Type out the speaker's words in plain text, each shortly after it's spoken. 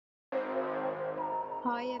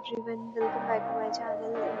Hi everyone, welcome back to my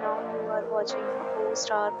channel and now you are watching a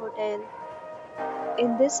 4-star hotel.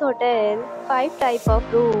 In this hotel, 5 type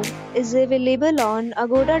of room is available on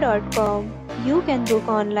agoda.com. You can book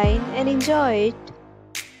online and enjoy it.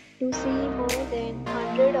 To see more than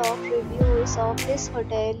 100 of reviews of this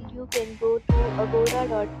hotel, you can go to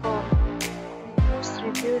agoda.com. Its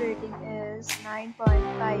review rating is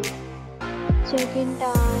 9.5. Check-in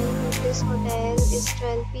time at this hotel is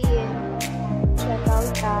 12 p.m.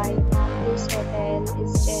 Check-out time of this hotel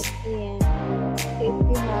is 10 a.m. If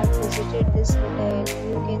you have visited this hotel,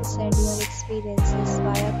 you can send your experiences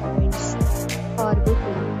via comments. For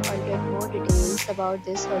booking or get more details about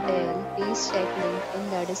this hotel, please check link in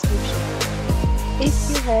the description. If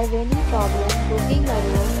you have any problem booking a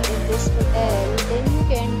room in this hotel, then you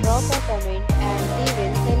can drop a comment and we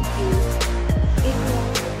will help you. If you are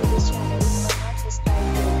new to this channel or not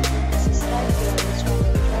subscribed yet, then subscribe to our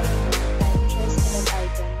channel right now and press the bell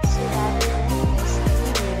icon so that you don't miss any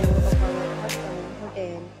video of our upcoming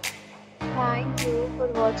hotel. Thank you for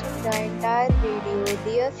watching the entire video.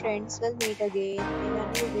 Dear friends, we'll meet again in a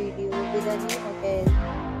new video with a new hotel.